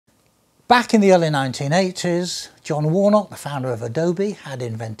Back in the early 1980s, John Warnock, the founder of Adobe, had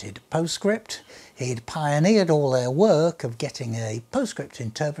invented PostScript. He'd pioneered all their work of getting a PostScript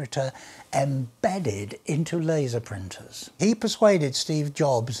interpreter embedded into laser printers. He persuaded Steve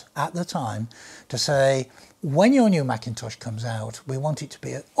Jobs at the time to say, when your new Macintosh comes out, we want it to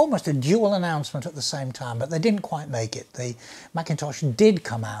be almost a dual announcement at the same time, but they didn't quite make it. The Macintosh did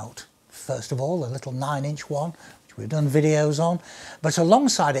come out, first of all, a little 9-inch one, we've done videos on, but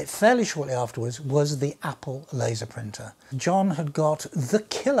alongside it fairly shortly afterwards was the Apple laser printer. John had got the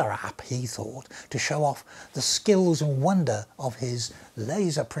killer app, he thought, to show off the skills and wonder of his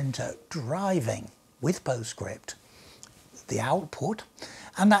laser printer driving with PostScript the output,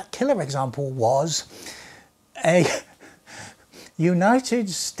 and that killer example was a United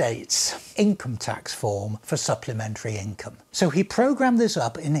States income tax form for supplementary income. So he programmed this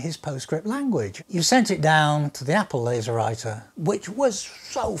up in his PostScript language. You sent it down to the Apple Laserwriter, which was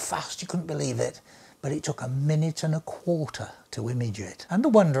so fast you couldn't believe it, but it took 1.25 minutes to image it. And the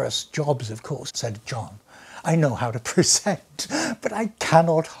wondrous Jobs, of course, said, "John, I know how to present, but I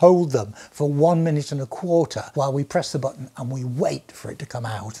cannot hold them for 1.25 minutes while we press the button and we wait for it to come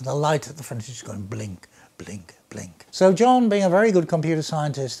out. The light at the front is just going blink, blink, blink." So John, being a very good computer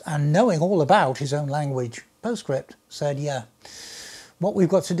scientist and knowing all about his own language, PostScript, said, yeah, what we've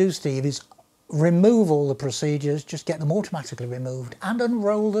got to do, Steve, is remove all the procedures, just get them automatically removed and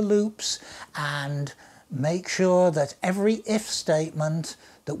unroll the loops and make sure that every if statement,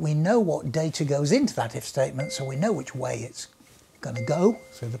 that we know what data goes into that if statement, so we know which way it's going to go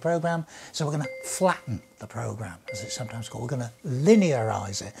through the program. So we're going to flatten the program, as it's sometimes called. We're going to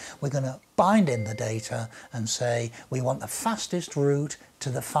linearize it. We're going to bind in the data and say we want the fastest route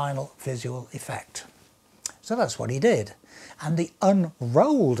to the final visual effect. So that's what he did. And the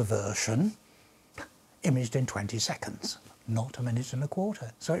unrolled version imaged in 20 seconds, not 1.25 minutes.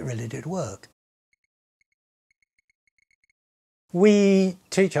 So it really did work. We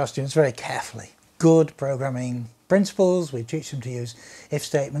teach our students very carefully good programming principles. We teach them to use if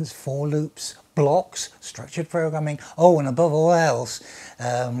statements, for loops, blocks, structured programming. Oh, and above all else,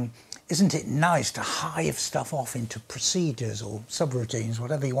 isn't it nice to hive stuff off into procedures or subroutines,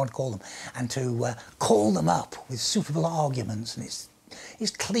 whatever you want to call them, and to call them up with suitable arguments, and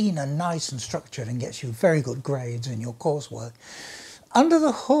it's clean and nice and structured and gets you very good grades in your coursework. Under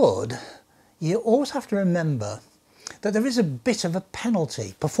the hood, you always have to remember that there is a bit of a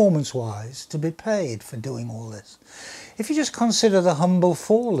penalty, performance-wise, to be paid for doing all this. If you just consider the humble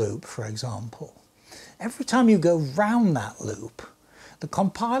for loop, for example, every time you go round that loop, the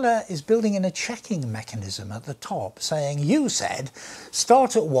compiler is building in a checking mechanism at the top, saying, you said,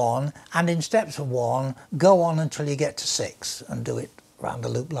 start at 1, and in steps of 1, go on until you get to 6, and do it round the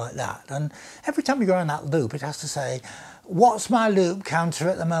loop like that. And every time you go around that loop, it has to say, what's my loop counter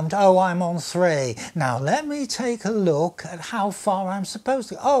at the moment? Oh, I'm on 3. Now let me take a look at how far I'm supposed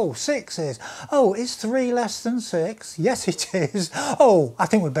to go. Oh, 6 is. Oh, is 3 less than 6? Yes, it is. Oh, I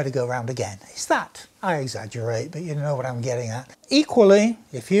think we'd better go round again. It's that. I exaggerate, but you know what I'm getting at. Equally,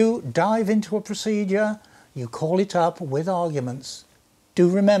 if you dive into a procedure, you call it up with arguments, do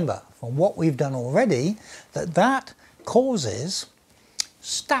remember from what we've done already that that causes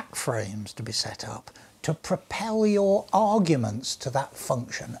stack frames to be set up to propel your arguments to that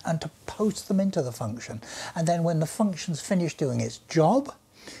function and to post them into the function. And then when the function's finished doing its job,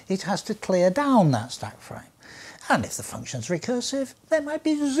 it has to clear down that stack frame. And if the function's recursive, there might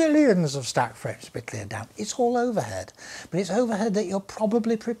be zillions of stack frames to be cleared down. It's all overhead, but it's overhead that you're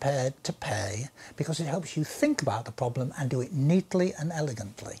probably prepared to pay because it helps you think about the problem and do it neatly and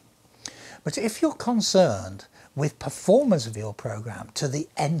elegantly. But if you're concerned with performance of your program to the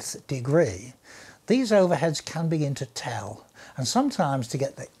nth degree, these overheads can begin to tell, and sometimes to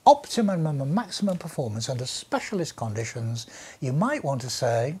get the optimum and maximum performance under specialist conditions, you might want to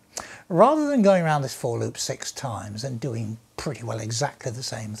say, rather than going around this for loop 6 times and doing pretty well exactly the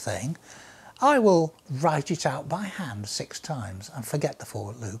same thing, I will write it out by hand 6 times and forget the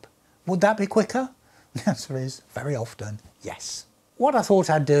for loop. Would that be quicker? The answer is very often yes. What I thought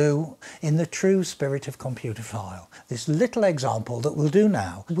I'd do in the true spirit of Computerphile, this little example that we'll do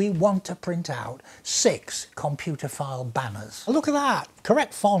now, we want to print out 6 Computerphile banners. Look at that,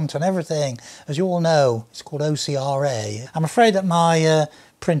 correct font and everything. As you all know, it's called OCRA. I'm afraid that my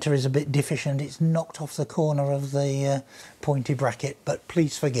printer is a bit deficient. It's knocked off the corner of the pointy bracket, but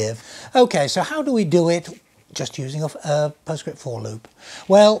please forgive. Okay, so how do we do it just using a PostScript for loop?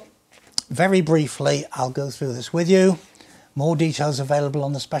 Well, very briefly, I'll go through this with you. More details available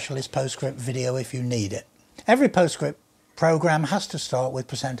on the specialist PostScript video if you need it. Every PostScript program has to start with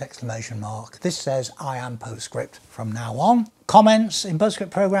 %! This says I am PostScript from now on. Comments in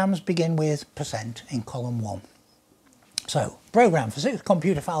PostScript programs begin with % in column 1. So, program for 6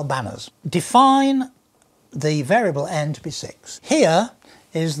 Computerphile banners. Define the variable n to be 6. Here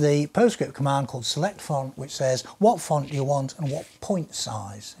is the PostScript command called select font, which says what font do you want and what point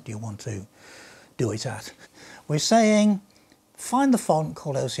size do you want to do it at. We're saying find the font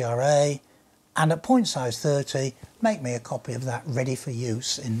called OCRA and at point size 30 make me a copy of that ready for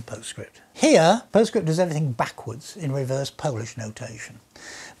use in PostScript. Here PostScript does everything backwards in reverse Polish notation,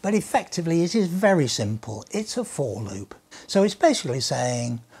 but effectively it is very simple. It's a for loop. So it's basically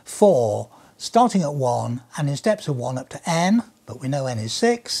saying for starting at 1 and in steps of 1 up to n, but we know n is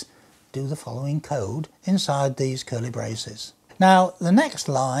 6, do the following code inside these curly braces. Now the next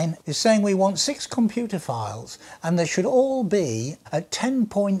line is saying we want 6 computer files and they should all be at 10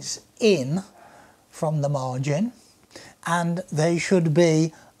 points in from the margin and they should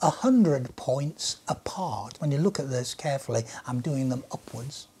be 100 points apart. When you look at this carefully, I'm doing them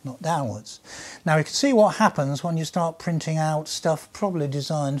upwards, not downwards. Now you can see what happens when you start printing out stuff probably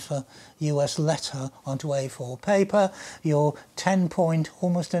designed for US letter onto A4 paper. Your 10 point,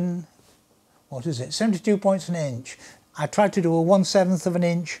 almost an, what is it, 72 points an inch. I tried to do a 1/7 of an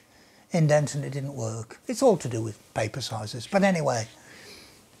inch indent and it didn't work. It's all to do with paper sizes. But anyway,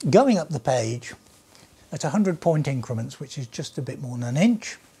 going up the page at 100 point increments, which is just a bit more than an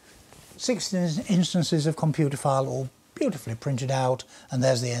inch, 6 instances of Computerphile all beautifully printed out, and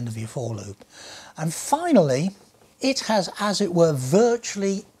there's the end of your for loop. And finally, it has, as it were,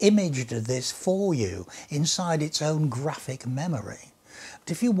 virtually imaged this for you inside its own graphic memory.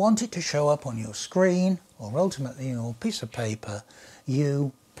 But if you want it to show up on your screen, or ultimately on your piece of paper,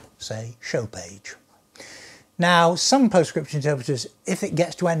 you say show page. Now, some PostScript interpreters, if it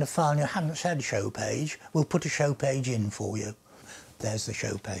gets to end of file and you haven't said show page, will put a show page in for you. There's the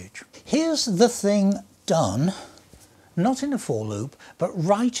show page. Here's the thing done, not in a for loop, but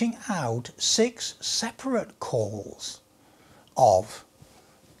writing out 6 separate calls of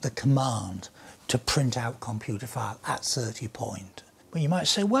the command to print out Computerphile at 30 point. Well, you might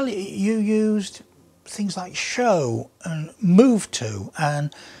say, well, you used things like show and move to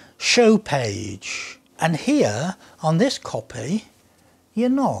and show page. And here, on this copy, you're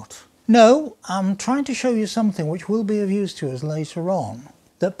not. No, I'm trying to show you something which will be of use to us later on.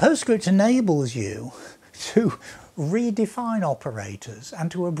 That PostScript enables you to redefine operators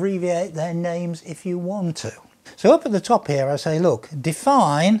and to abbreviate their names if you want to. So up at the top here I say, look,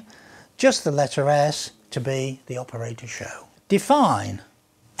 define just the letter S to be the operator show. Define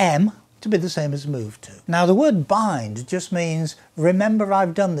M to be the same as move to. Now the word bind just means remember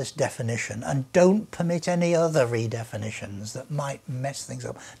I've done this definition and don't permit any other redefinitions that might mess things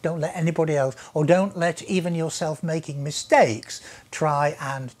up. Don't let anybody else, or don't let even yourself making mistakes try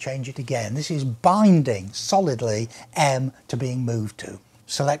and change it again. This is binding solidly M to being moved to.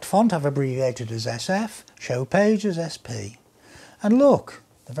 Select font I've abbreviated as SF, show page as SP. And look,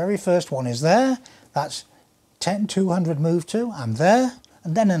 the very first one is there, that's 10200 move to, I'm there.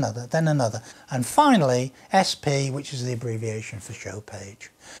 And then another, and finally SP, which is the abbreviation for show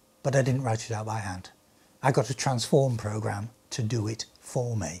page. But I didn't write it out by hand. I got a transform program to do it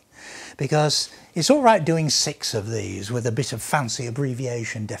for me. Because it's all right doing 6 of these with a bit of fancy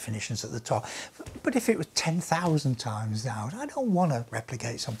abbreviation definitions at the top, but if it was 10,000 times out, I don't want to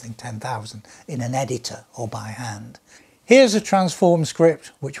replicate something 10,000 in an editor or by hand. Here's a transform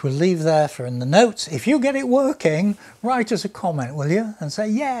script which we'll leave there for in the notes. If you get it working, write us a comment, will you? And say,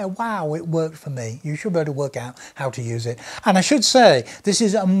 yeah, wow, it worked for me. You should be able to work out how to use it. And I should say, this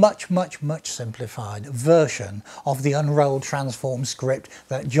is a much simplified version of the unrolled transform script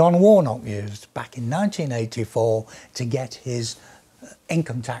that John Warnock used back in 1984 to get his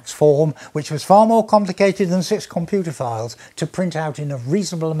income tax form, which was far more complicated than 6 computer files to print out in a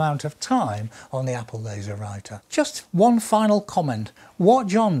reasonable amount of time on the Apple Laserwriter. Just one final comment. What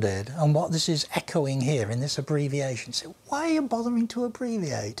John did and what this is echoing here in this abbreviation. So why are you bothering to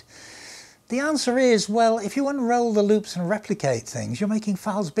abbreviate? The answer is, well, if you unroll the loops and replicate things, you're making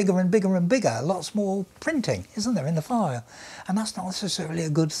files bigger and bigger and bigger, lots more printing, isn't there, in the file? And that's not necessarily a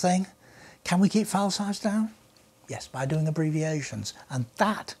good thing. Can we keep file size down? Yes, by doing abbreviations. And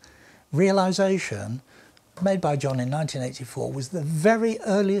that realisation, made by John in 1984, was the very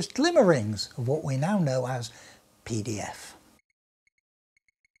earliest glimmerings of what we now know as PDF.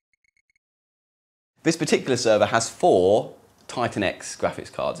 This particular server has 4 Titan X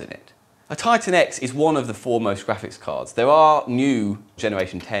graphics cards in it. A Titan X is one of the foremost graphics cards. There are new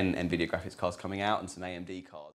Generation 10 NVIDIA graphics cards coming out and some AMD cards.